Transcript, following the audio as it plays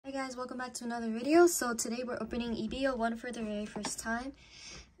guys, welcome back to another video. So today we're opening EB-01 for the very first time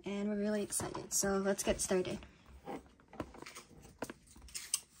and we're really excited. So let's get started.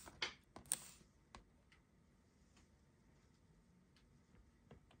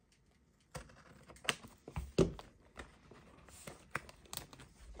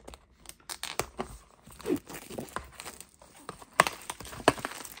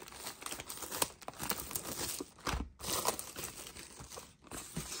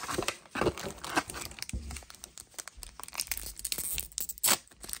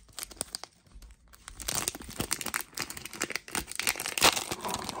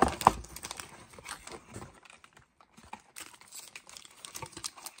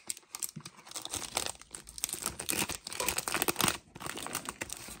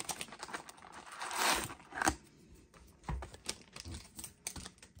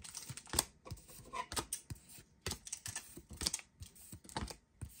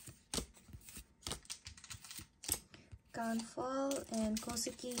 Fall and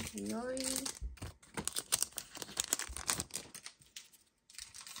Kosuki Hiyori.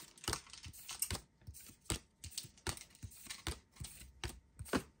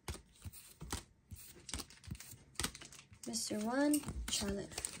 Mr. 1, Charlotte.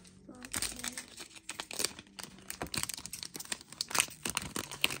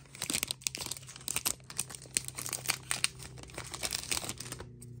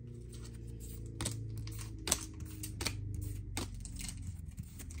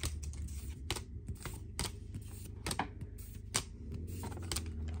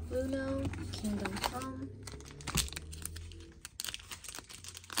 Bruno, Kingdom Come.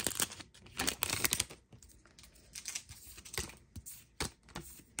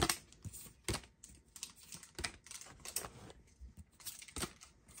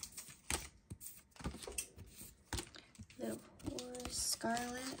 Little Horse,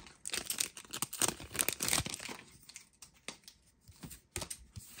 Scarlet.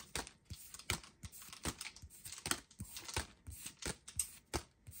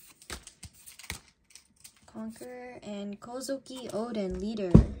 Conqueror and Kozuki Oden,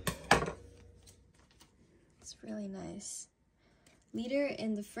 Leader. It's really nice. Leader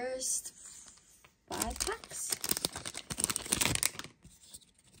in the first 5 packs.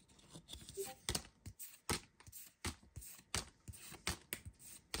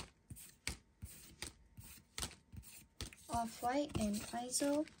 Off-White and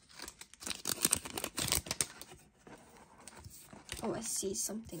Kaizo. Oh, I see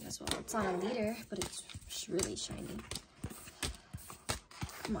something as well. It's not a leader, but it's really shiny.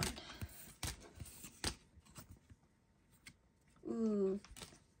 Come on. Ooh,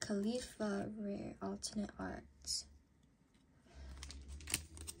 Khalifa Rare Alternate Arts.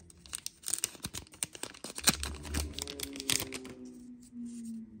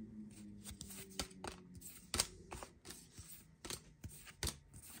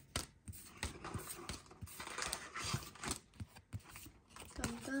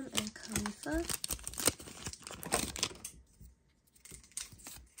 Gum and Khalifa.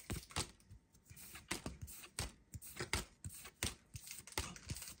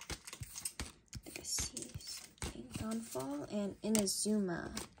 Fall and Inazuma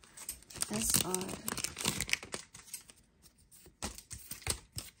SR.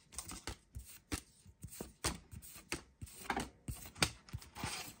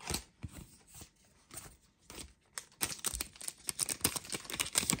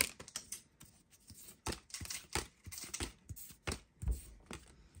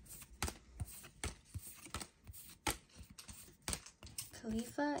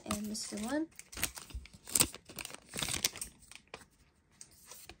 Khalifa and Mr. 1.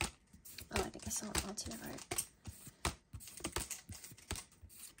 I saw alternate art.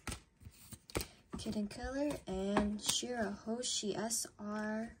 Kid and Killer and Shirahoshi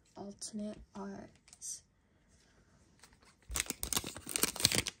SR alternate arts.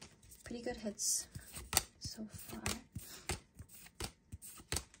 Pretty good hits so far.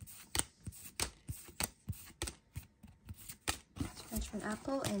 Frenchman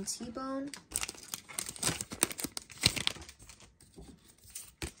Apple and T-Bone.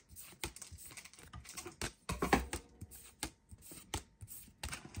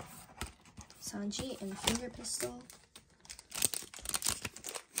 Sanji and Finger Pistol.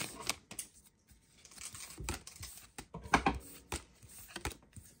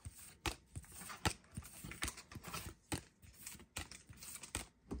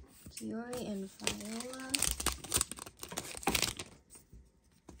 Kiori and Viola.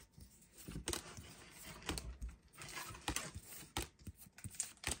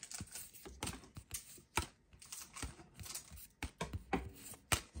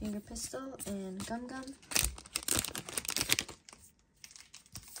 Finger Pistol, and Gum Gum.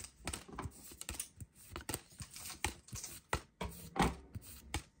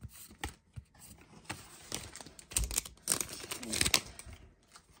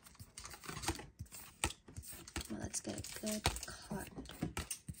 Well, let's get a good card.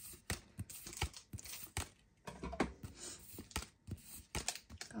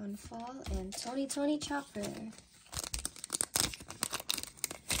 Fall and Tony Chopper.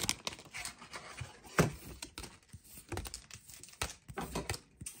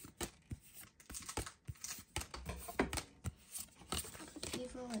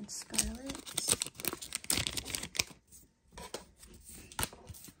 Evil and Scarlet.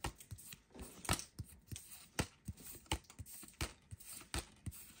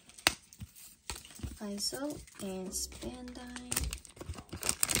 ISO and Spandine.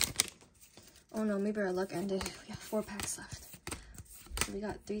 Oh no, maybe our luck ended. We got 4 packs left. So we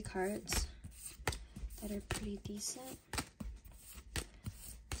got 3 cards that are pretty decent.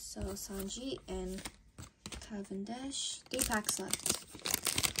 So Sanji and Cavendish. 3 packs left.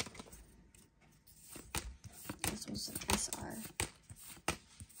 This one's an SR.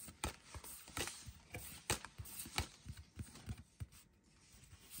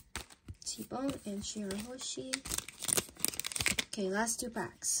 T-Bone and Shirahoshi. Okay, last 2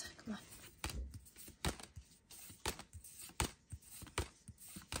 packs. Come on.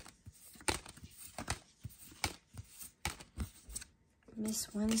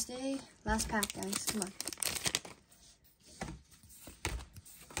 Miss Wednesday. Last pack, guys. Come on.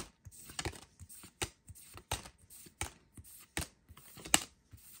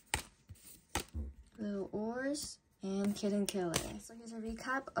 Little Oars and Kid and Killer. So here's a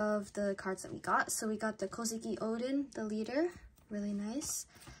recap of the cards that we got. So we got the Koseki Odin, the leader. Really nice.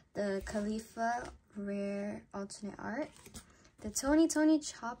 The Khalifa rare alternate art. The Tony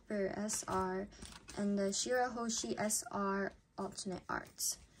Chopper SR. And the Shirahoshi SR alternate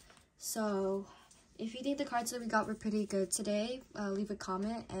arts. So if you think the cards that we got were pretty good today, leave a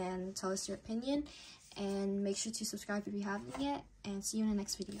comment and tell us your opinion, and make sure to subscribe if you haven't yet, and see you in the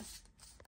next video.